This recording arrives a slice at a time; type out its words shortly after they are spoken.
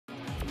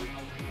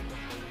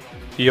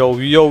Yo,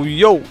 yo,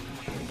 yo!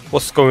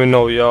 What's going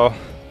on, y'all?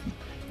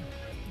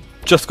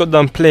 Just got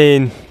done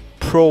playing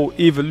Pro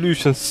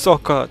Evolution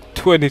Soccer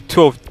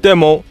 2012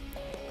 demo,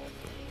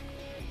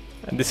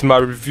 and this is my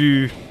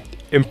review,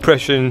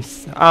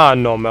 impressions. I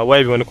don't know, man,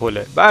 whatever you want to call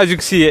it. But as you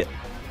can see,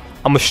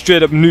 I'm a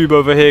straight up noob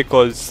over here.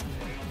 Cause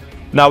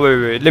now,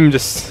 wait, let me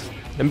just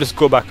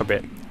go back a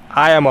bit.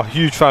 I am a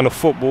huge fan of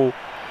football.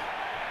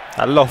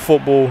 I love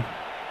football.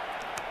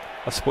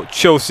 I support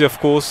Chelsea, of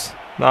course.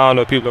 Now I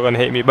know people are gonna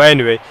hate me, but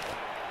anyway.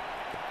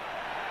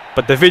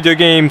 But the video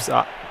games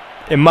are,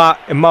 in my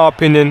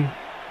opinion,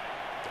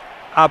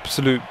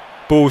 absolute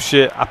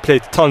bullshit. I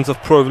played tons of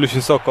Pro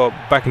Evolution Soccer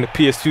back in the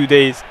PS2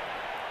 days.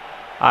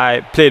 I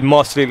played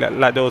Master League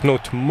like there was no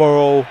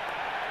tomorrow.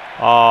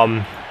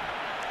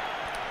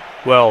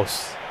 What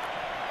else?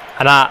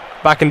 And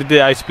back in the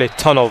day I used to play a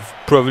ton of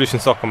Pro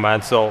Evolution Soccer,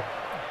 man. So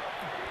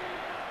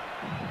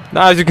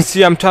now, as you can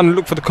see, I'm trying to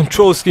look for the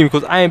control scheme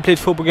because I ain't played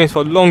football games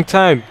for a long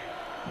time.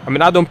 I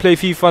mean, I don't play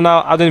FIFA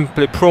now. I don't even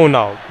play Pro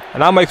now.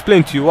 And I'm going to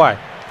explain to you why.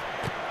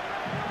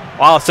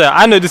 Well, I'll say,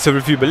 I know this is a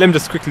review, but let me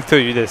just quickly tell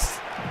you this.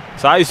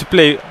 So I used to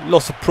play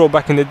lots of Pro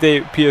back in the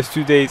day,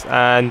 PS2 days,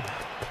 and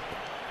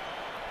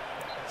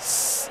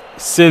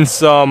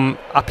since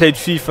I played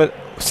FIFA,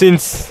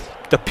 since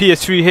the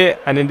PS3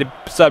 hit, and then they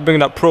started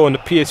bringing up Pro on the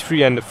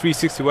PS3 and the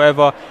 360,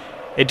 whatever,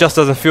 it just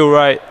doesn't feel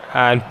right,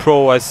 and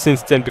Pro has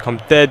since then become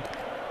dead.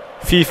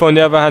 FIFA, on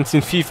the other hand,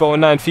 since FIFA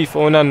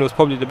 09 was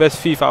probably the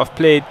best FIFA I've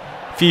played.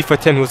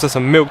 FIFA 10 was just a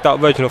milked out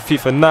version of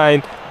FIFA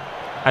 9,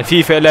 and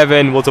FIFA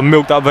 11 was a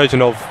milked out version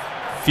of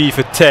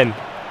FIFA 10,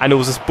 and it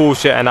was just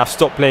bullshit. And I've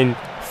stopped playing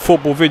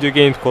football video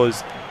games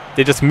because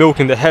they're just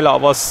milking the hell out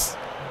of us.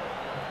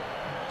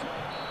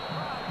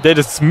 They're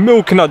just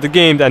milking out the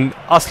game, and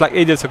us like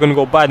idiots are gonna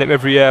go buy them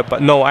every year.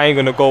 But no, I ain't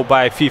gonna go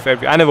buy FIFA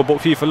every year. I never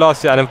bought FIFA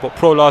last year. I never bought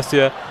Pro last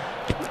year.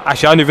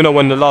 Actually, I don't even know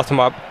when the last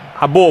time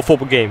I bought a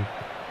football game.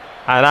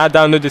 And I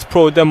downloaded this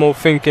Pro demo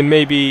thinking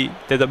maybe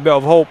there's a bit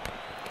of hope.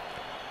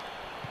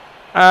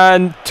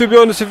 And to be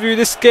honest with you,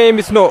 this game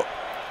is not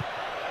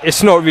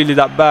really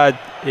that bad.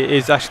 It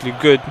is actually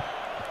good.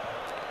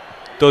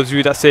 Those of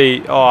you that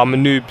say, oh, I'm a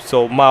noob,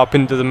 so my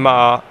opinion doesn't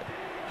matter,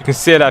 you can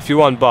say that if you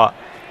want, but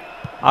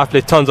I've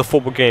played tons of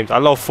football games. I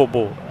love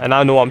football and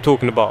I know what I'm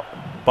talking about.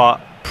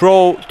 But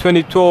Pro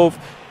 2012,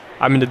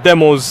 I mean, the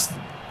demos,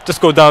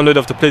 just go download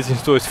off the PlayStation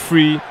Store. It's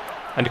free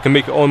and you can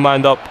make your own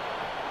mind up.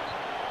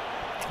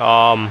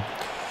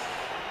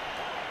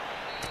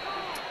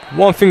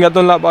 One thing I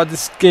don't like about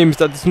this game is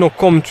that there's no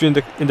commentary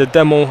in the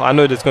demo. I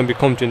know there's going to be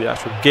commentary in the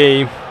actual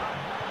game,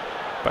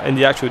 but in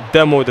the actual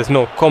demo there's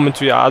no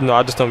commentary. I don't know,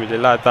 I just don't really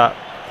like that.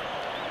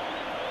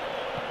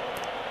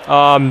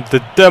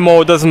 The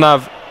demo doesn't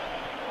have...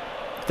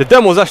 The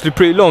demo is actually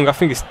pretty long. I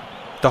think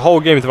the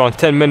whole game is around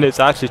 10 minutes.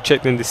 I actually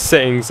checked in the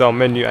settings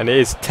menu and it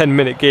is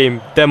 10-minute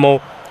game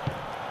demo.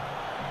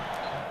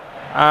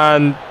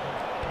 And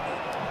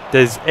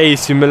there's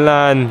AC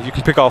Milan. You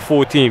can pick out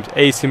 4 teams: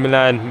 AC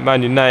Milan,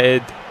 Man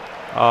United,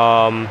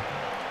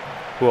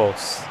 who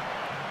else?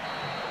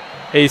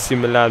 AC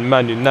Milan,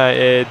 Man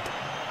United,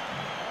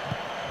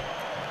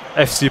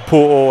 FC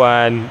Porto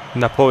and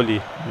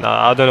Napoli.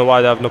 Now I don't know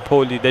why they have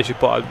Napoli. They should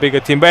put a bigger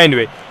team. But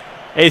anyway,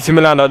 AC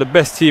Milan are the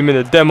best team in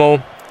the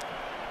demo.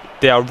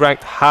 They are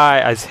ranked high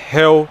as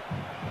hell.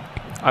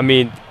 I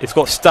mean, it's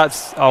got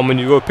stats when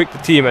you go pick the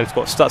team, and it's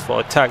got stats for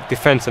attack,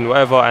 defense and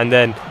whatever, and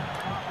then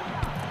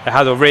it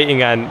has a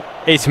rating, and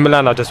AC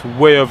Milan are just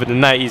way over the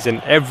 90s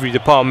in every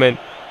department.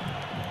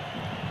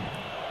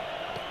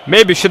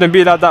 Maybe it shouldn't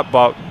be like that,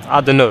 but I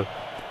don't know.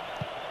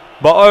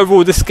 But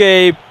overall, this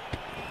game,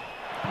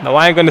 now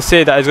I ain't gonna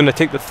say that it's gonna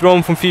take the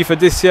throne from FIFA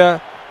this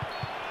year.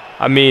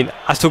 I mean,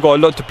 I still got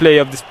a lot to play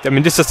of this. I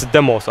mean, this is just a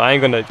demo, so I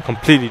ain't gonna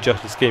completely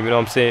judge this game, you know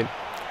what I'm saying?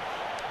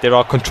 There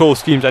are control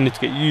schemes I need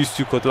to get used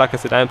to, because like I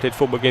said, I haven't played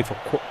football games for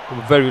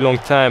a very long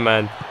time,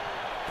 and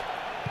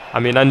I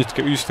mean, I need to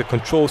get used to the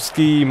control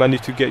scheme. I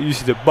need to get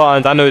used to the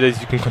buttons. I know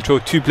that you can control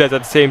 2 players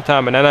at the same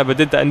time, and I never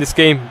did that in this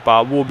game, but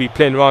I will be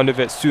playing around with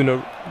it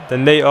sooner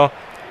than later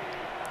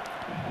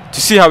to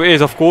see how it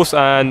is, of course.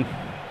 And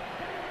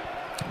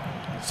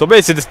so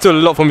basically, there's still a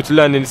lot for me to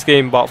learn in this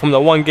game, but from the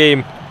 1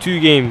 game,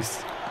 2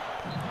 games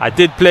I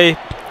did play,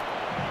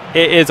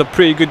 it is a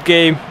pretty good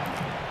game.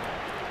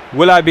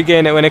 Will I be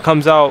getting it when it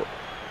comes out?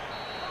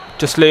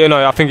 Just let you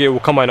know, I think it will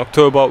come out in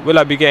October. Will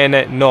I be getting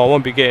it? No, I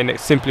won't be getting it,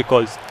 simply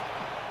because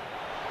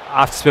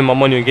I have to spend my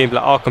money on games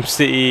like Arkham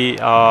City,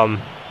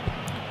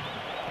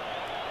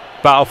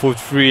 Battlefield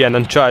 3 and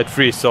Uncharted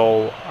 3,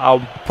 so I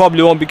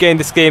probably won't be getting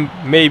this game.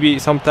 Maybe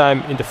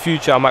sometime in the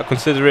future I might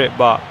consider it,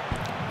 but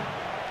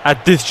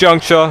at this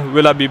juncture,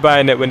 will I be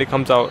buying it when it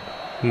comes out?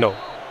 No.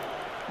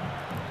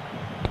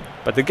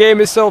 But the game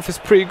itself is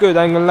pretty good,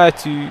 I ain't gonna lie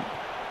to you.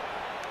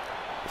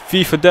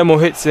 FIFA demo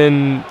hits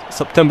in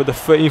September the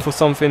 13th or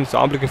something, so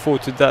I'm looking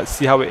forward to that,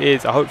 see how it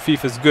is. I hope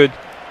FIFA's good.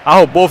 I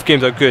hope both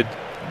games are good.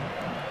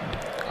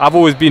 I've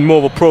always been more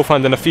of a Pro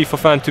fan than a FIFA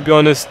fan, to be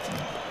honest.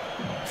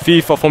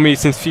 FIFA for me,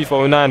 since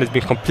FIFA 09 has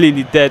been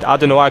completely dead. I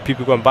don't know why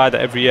people go and buy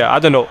that every year. I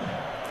don't know.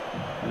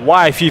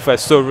 why FIFA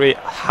is so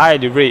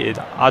highly rated,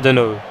 I don't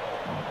know.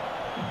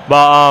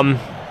 But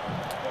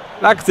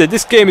like I said,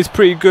 this game is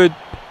pretty good.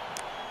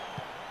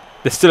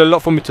 There's still a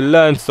lot for me to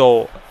learn,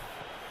 so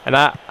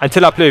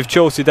until I play with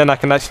Chelsea, then I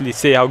can actually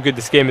say how good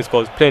this game is.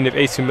 Because playing with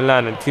AC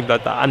Milan and teams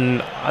like that,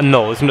 and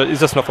no, it's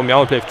just not for me. I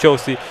want to play with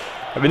Chelsea.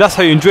 I mean, that's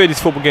how you enjoy these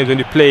football games, when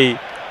you play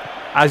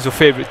as your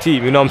favourite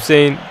team. You know what I'm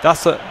saying?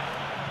 That's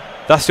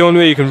the only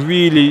way you can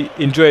really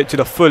enjoy it to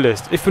the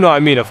fullest, if you know what I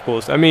mean. Of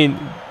course, I mean,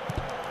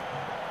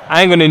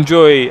 I ain't gonna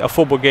enjoy a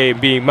football game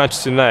being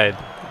Manchester United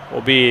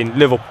or being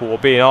Liverpool or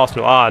being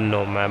Arsenal. Ah,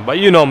 no, man. But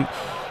you know,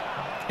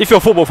 if you're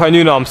a football fan,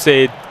 you know what I'm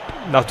saying.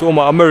 Now, to all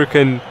my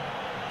American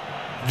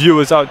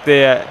viewers out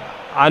there,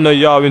 I know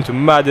you are into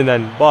Madden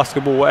and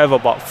basketball, whatever,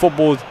 but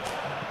football,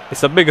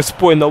 it's the biggest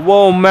sport in the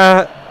world,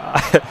 man.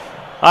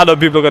 I know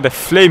people are gonna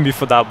flame me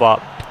for that,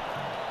 but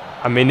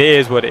I mean, it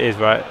is what it is,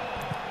 right?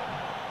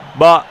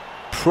 But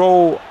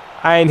Pro,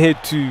 I ain't here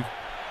to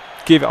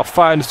give it a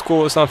final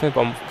score or something.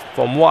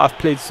 From what I've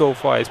played so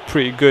far, it's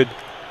pretty good.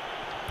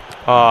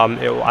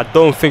 I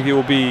don't think it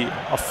will be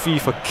a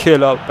FIFA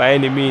killer by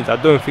any means. I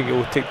don't think it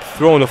will take the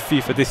throne of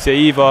FIFA this year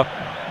either.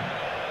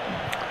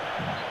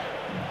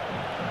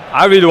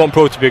 I really want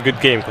Pro to be a good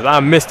game, because I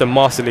miss the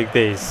Master League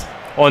days.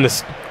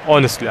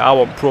 Honestly, I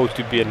want Pro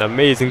to be an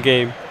amazing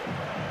game.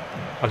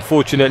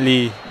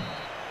 Unfortunately,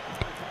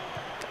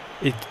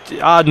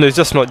 I don't know, it's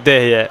just not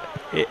there yet.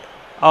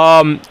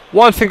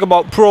 One thing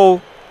about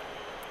Pro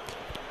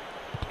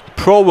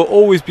will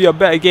always be a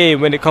better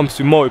game when it comes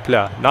to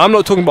multiplayer. Now, I'm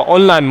not talking about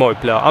online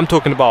multiplayer. I'm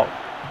talking about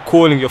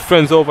calling your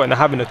friends over and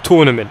having a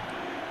tournament.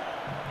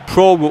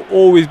 Pro will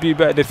always be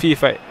better than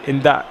FIFA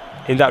in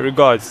that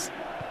regards.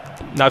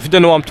 Now, if you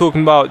don't know what I'm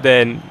talking about,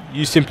 then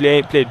you simply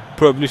ain't played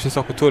Pro Evolution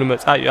Soccer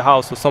tournaments at your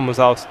house or someone's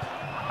house.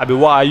 I mean,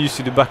 what I used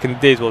to do back in the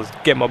days was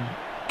get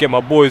my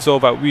boys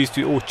over. We used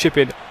to all chip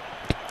in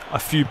a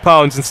few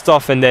pounds and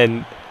stuff, and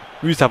then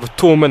we used to have a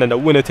tournament, and the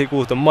winner take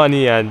all the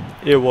money, and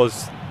it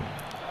was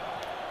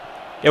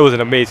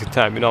an amazing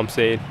time, you know what I'm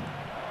saying?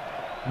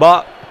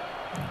 But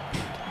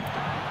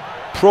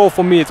Pro,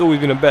 for me, it's always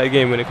been a better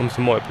game when it comes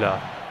to multiplayer.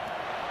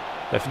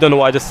 Now, if you don't know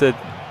what I just said,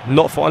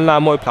 not for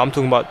online multiplayer, I'm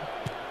talking about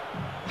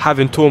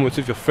having tournaments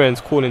with your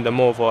friends, calling them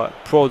over.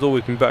 Pro's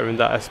always been better in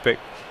that aspect.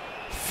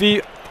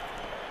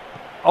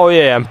 Oh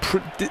yeah, and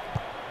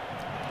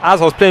as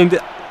I was playing,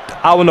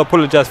 I want to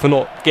apologise for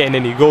not getting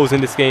any goals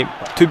in this game.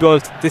 But to be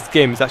honest, this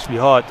game is actually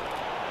hard.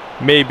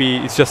 Maybe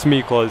it's just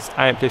me, because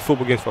I ain't played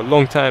football games for a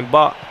long time,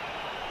 but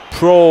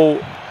Pro,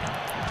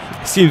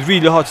 it seems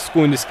really hard to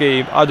score in this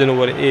game. I don't know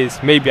what it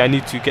is. Maybe I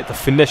need to get the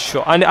finesse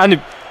shot. I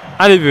never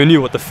even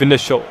knew what the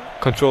finesse shot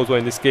controls were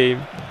in this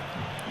game.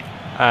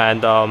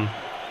 And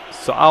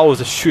so I was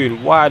just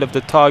shooting wide of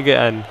the target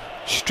and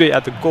straight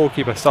at the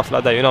goalkeeper and stuff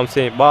like that, you know what I'm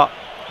saying? But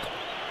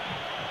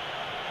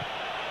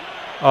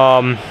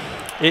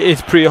it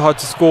is pretty hard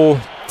to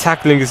score.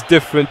 Tackling is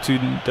different to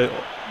the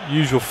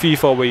usual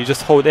FIFA where you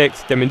just hold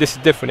X. I mean, this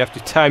is different. You have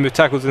to time your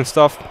tackles and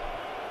stuff.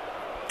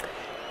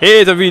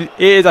 It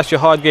is actually a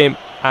hard game,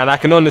 and I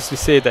can honestly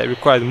say that it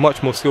requires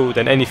much more skill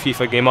than any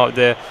FIFA game out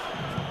there.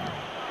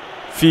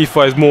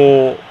 FIFA is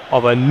more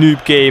of a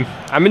noob game.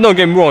 I mean, don't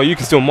get me wrong, you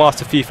can still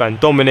master FIFA and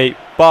dominate,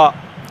 but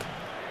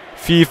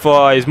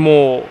FIFA is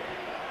more,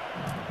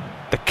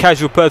 the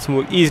casual person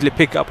will easily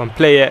pick it up and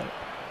play it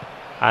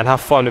and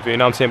have fun with it, you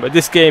know what I'm saying? But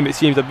this game, it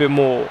seems a bit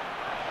more,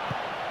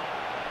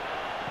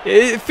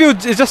 it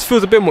just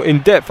feels a bit more in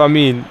depth. I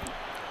mean,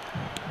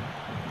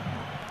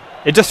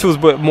 it just feels a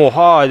bit more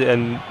hard,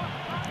 and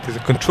because the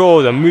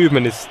control and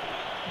movement is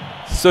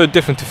so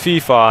different to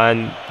FIFA.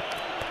 And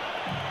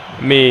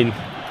I mean,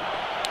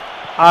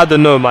 I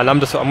don't know, man. I'm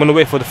gonna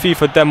wait for the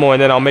FIFA demo,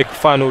 and then I'll make a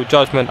final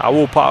judgment. I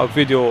will put out a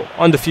video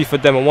on the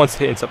FIFA demo once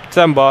it hit in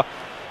September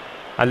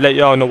and let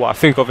y'all know what I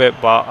think of it.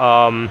 But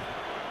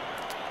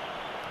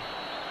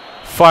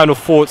final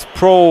thoughts: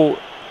 Pro,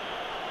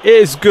 it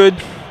is good.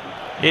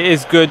 It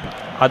is good.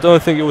 I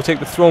don't think it will take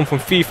the throne from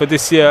FIFA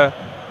this year,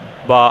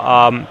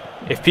 but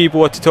if people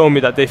were to tell me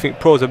that they think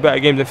Pro is a better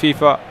game than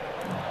FIFA,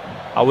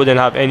 I wouldn't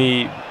have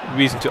any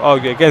reason to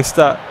argue against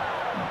that.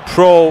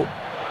 Pro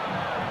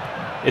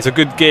is a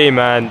good game,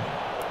 and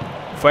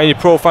for any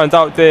Pro fans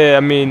out there, I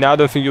mean, I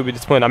don't think you'll be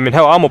disappointed. I mean,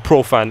 hell, I'm a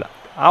Pro fan.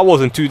 I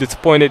wasn't too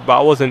disappointed, but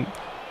I wasn't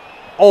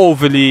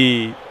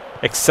overly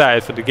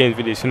excited for the game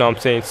videos, you know what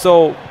I'm saying?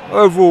 So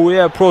overall,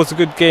 yeah, Pro is a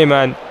good game,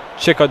 and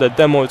check out the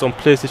demo. It's on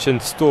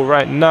PlayStation Store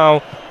right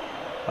now.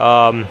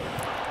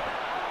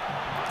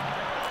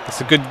 It's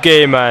a good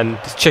game, and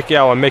just check it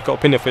out and make an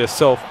opinion for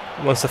yourself.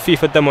 Once the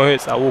FIFA demo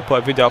hits, I will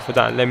put a video out for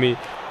that and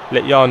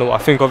let y'all know what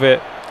I think of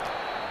it.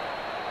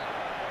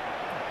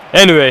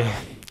 Anyway,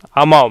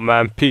 I'm out,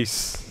 man.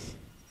 Peace.